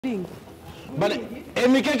But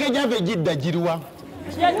emikeke jave jidda jirwa.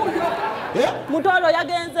 Mutoro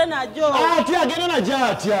yagenze najo. Atya agenda najo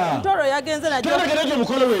atya. Mutoro yagenze najo. Tena gereje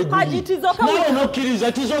mukolo weguli. Hajitizoka. Nawe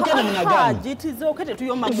nokiriza tizoka na munagani. Hajitizoka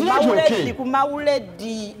tetuyoma kumawuledi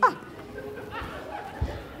kumawuledi.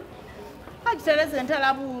 Hajitereze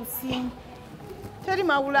ntalabusi. Teri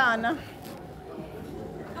mawulana.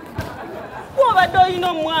 Wabadde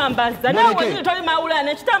olina omwambaza nawe waziri toli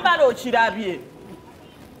mawulana ekitambala okirabye.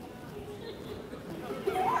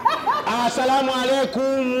 Assalamu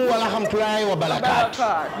alaikum wa rahmatullahi wa barakatuh.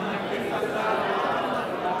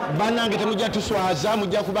 Banange temujja tuswaza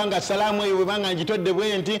mujja kubanga salamu eyo banga njitodde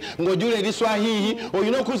bwenti ngojule eriswahihi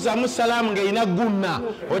oyina okuzzamu salamu ng'erina gunna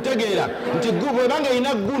otegeera nti bwe banga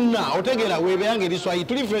erina gunna otegeera weebeerange eriswahihi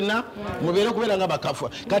tuli ffenna mubeere okubeera nga bakafu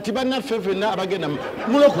kati bannaffe ffenna abagenda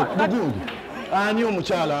muloko bugundi ani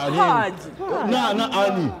omukyala ani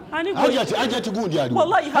ani ajati gundi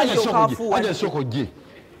aliwo ajati soko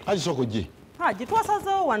gye Haji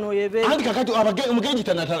twasazeewo wano yebe. Anti kakati omugenyi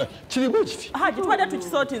tanatala kiribu kiti. Haji twadde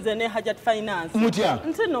tukisootinze ne Hajat Finance. Mutya.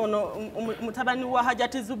 Nti nono mutabani wa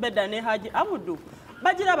Hajat Zubeda ne Haji Abudu.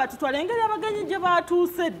 Bagira batutwala engeri abagenyi gye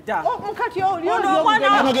batuuse dda. Mukati oli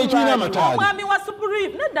abagenyi tulina amataali. Omwami wa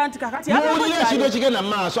Supreme nedda nti kakati muwulire ekintu ekigenda mu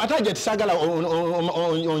maaso ate Hajat sagala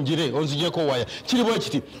onzijeko waya kiribu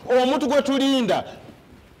kiti omuntu gwe tulinda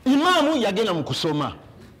Imamu yagenda mu kusoma.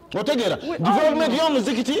 Otegera development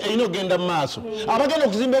y'omuzikiti erina ogenda mu maaso abagenda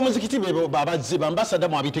okuzimba omuzikiti babazze bambasada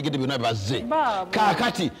mu abitegedde byonna bazze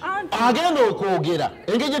kaakati agenda okwogera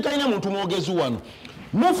engeri gye talina muntu mwogezi wano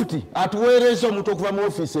Mufti atuweereza omuntu okuva mu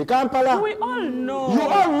office e Kampala. We all know. You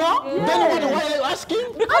all know? Yeah. Then why are you asking?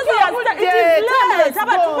 Because it is late.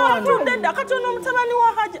 Abatunda katono mutabani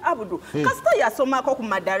wa Haji Abudu. Kasita yasomako ku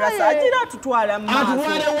madarasa agira tutwala maaso.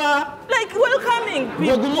 Atuwalewa. Like welcoming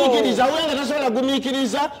people. Gumikiriza wenga tasobola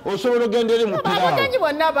gumikiriza osobola ogendere mu pira. Abagenyi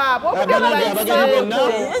bonna baabo. Abagenyi bonna.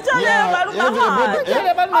 Enjala ebaluma.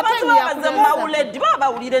 Abantu mawuledi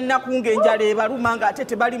babawulira ennaku ng'enjala ebaluma ng'ate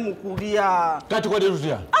tebali mu kulya. Kati kwa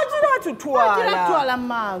ajira tutwala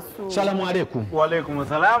maaso. Salamu alaikum. Wa alaikum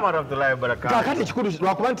assalam wa rahmatullahi wa barakatuh. Kakati kikulu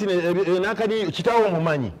lwakuba nti nakani kitawo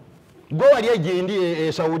omumanyi gwe wali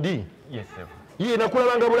egendi Saudi. Yes sir. Ye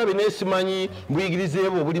nakulabanga bulabe nesimanyi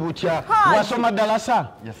mbuyigirizeebo buli butya wasoma dalasa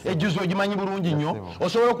ejuzo gimanyi bulungi nnyo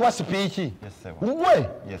osobola okuwa sipiiki gwe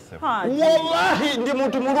wallahi ndi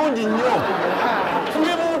muntu mulungi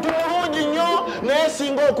nnyo naye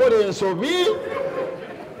singa okola ensobi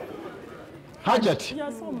Hajat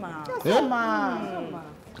yasoma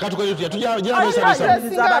katukoze tutya tujja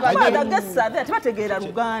bisabisa tebategeera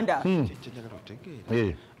Luganda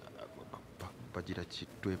bagira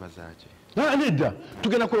kitwebazaje nedda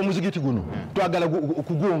tugenda kukola omuzigiti guno twagala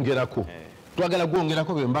kugwongerako twagala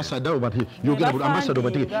gwongerako be ambassador obati yogera ambassador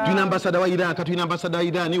obati tulina ambassador wa Iraq tulina ambassador wa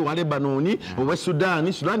Iran wa Lebanon owa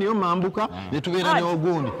Sudan yo mambuka ne tubeera ne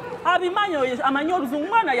ogundi abimanyo amanyo oluzungu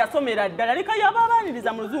mwana yasomera ddala leka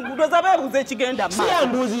yababaniriza mu luzungu doza bebuze ekigenda ma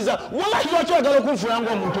siyambuziza wallahi twagala okunfula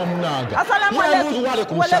ngo omuntu omunanga yambuzi wale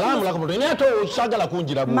ku salamu la kumuntu neto osagala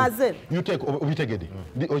kunjira bu you take obitegede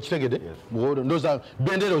okitegede ndoza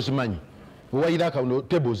bendera ozimanyi wa Iraq no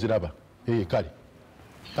table ziraba kale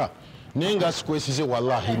ha nenga sikwesize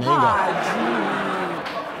wallahi nenga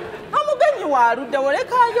amugenyi warudde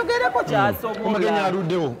oleka ayogereko kyasobola omugenyi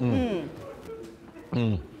aruddewo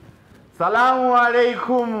Salamu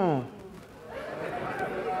alaikum.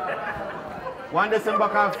 Wande semba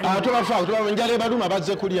kafi. Tubafa njale baduma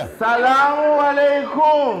bazze kulya. Salamu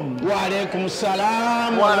alaikum. Wa alaikum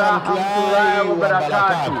salam wa rahmatullahi wa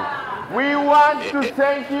barakatuh. We want to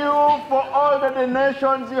thank you for all the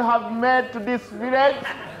donations you have made to this village.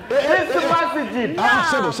 This masjid.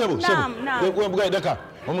 Sebo. Wewe daka.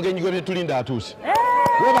 Omugenyi gwe tulinda atusi.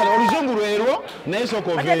 Wabale oluzungu lwero naye soko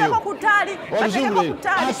veyo. Oluzungu.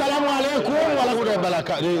 Assalamu alaikum wa rahmatullahi wa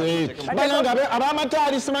barakatuh. Bananga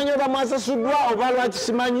abamatali simanyi bamwasa sudwa obalwa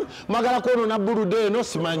kisimanyi magala kono na bulude no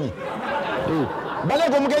simanyi.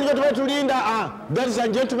 Balego omugenyi gwe tulinda ladies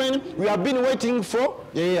and gentlemen we have been waiting for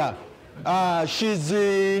she's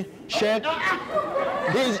Sheikh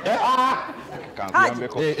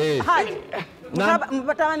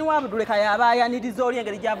mutabani wa Abdul Kayaba ayaniriza oli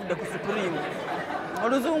engeri gyavudde ku Supreme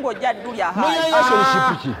oluzungu ojja ddulya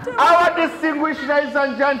Our distinguished ladies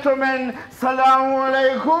and gentlemen, Salamu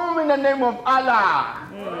alaikum in the name of Allah.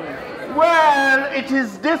 Well, it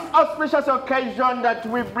is this auspicious occasion that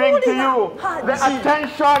we bring to you the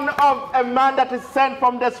attention of a man that is sent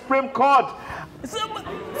from the Supreme Court.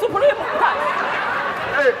 Supreme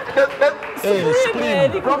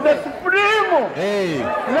From the Supreme.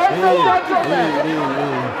 Ladies and gentlemen.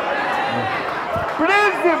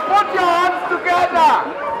 Please put your hands together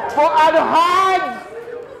for Al-Hajj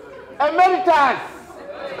Emeritus.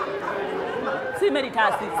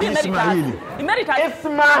 Ismail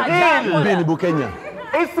bin Bukenya.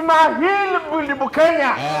 Ismail bin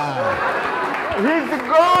Bukenya.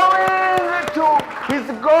 He's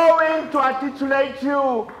going to articulate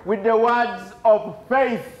you with the words of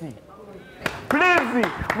faith. Please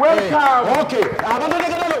welcome. Okay.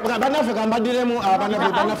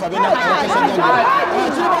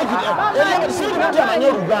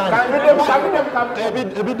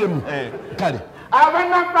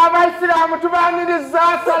 Abanyabasilamu tubaniriza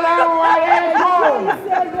assalamu alaikum.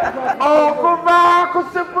 Okuva ku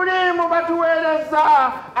Supreme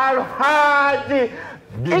batuweereza Al-Hajj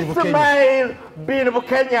Ismail bin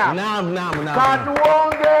Bukenya. Naam.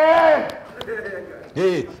 Katuwonge.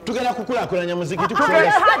 Tugenda kukulakulanya muziki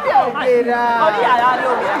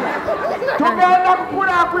Tugenda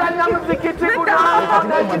kukulakulanya muzikiti guno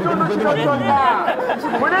n'ekitundu kino kyonna.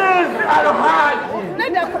 Please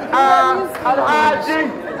Al-Hajj,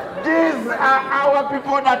 these are our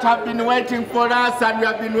people that have been waiting for us, and we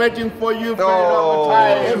have been waiting for you for a long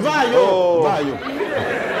time. Vayo.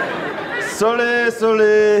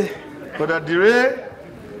 Sole, Koda dire.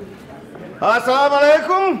 Assalamu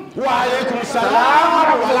alaikum. Wa alaikum salam wa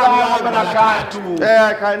rahmatullahi wa barakatuh. I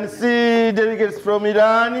can see delegates from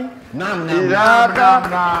Iran, Iraq,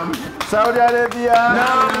 Saudi Arabia,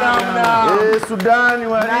 Sudan,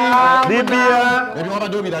 Libya,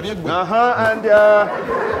 and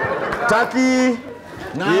Turkey.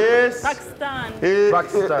 Yes. Pakistan.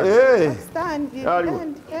 Pakistan. Pakistan.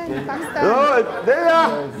 Oh, they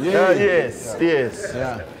are. Yes.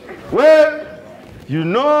 Yeah. Well, you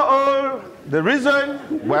know all the reason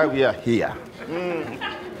why we are here.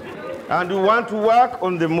 And we want to work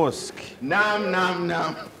on the mosque. Nam.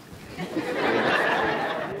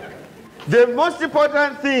 The most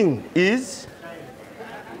important thing is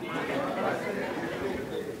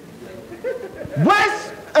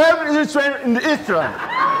West every Israel in the Israel.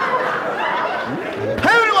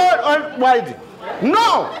 Everyone wide.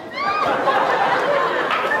 No.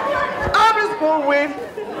 Every school went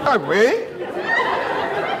away.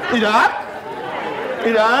 Iraq,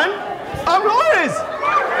 Iran, and always.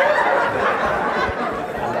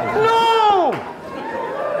 No.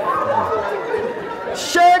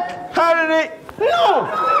 Sheikh Hariri, no.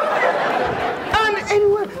 And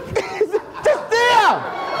anyway, just there.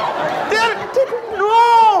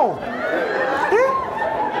 No.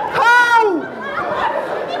 How?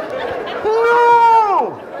 No.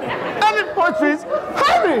 And it portrays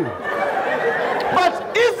Hariri. But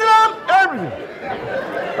Islam, everything.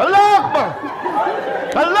 Allah Akbar.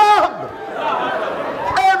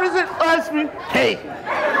 Everything else me hate.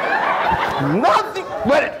 Nothing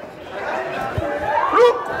but it.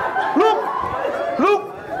 Look.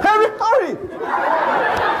 Hurry.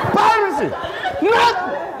 Piracy.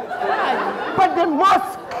 Nothing but the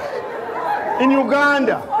mosque in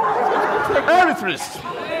Uganda. Everything.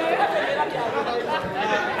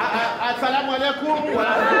 Assalamu alaikum.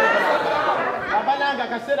 Abalanga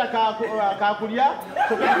kasera kakulya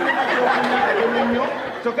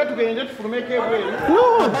soka tugende tufulumeko ebweru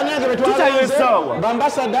abanange betwala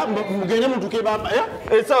bambasada mugende mutuke bamba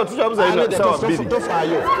esawa tuchabuza ina sawa bili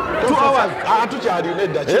tofaayo atukyali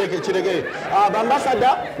nedda kirege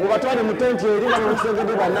bambasada mubatwale mu tenti eri na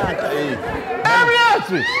musengede banaka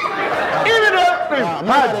everything even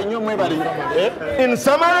mara nyo mwebali in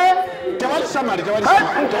summary tewali samari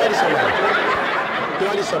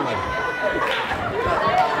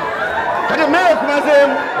kati mmere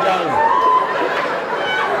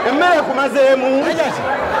kumazeemu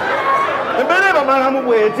emmere bamalamu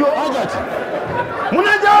bwetyo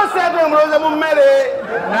munajawo sente muloza mu mmere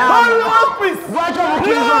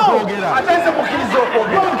atenze mukkiriza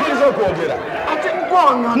okwogera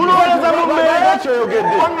mulowooza mu mmere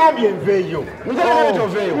Wangambye enveeyo. mulowooza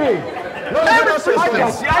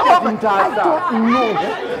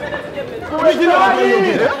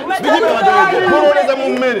mu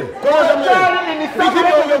mmere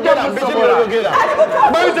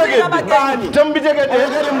temubitegedde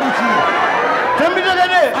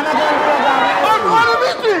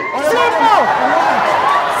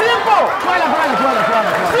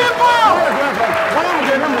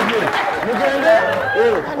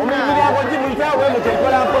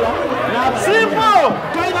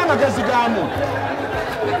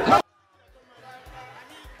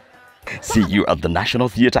See you at the National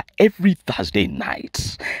Theatre every Thursday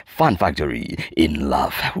night. Fun Factory, in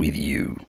love with you.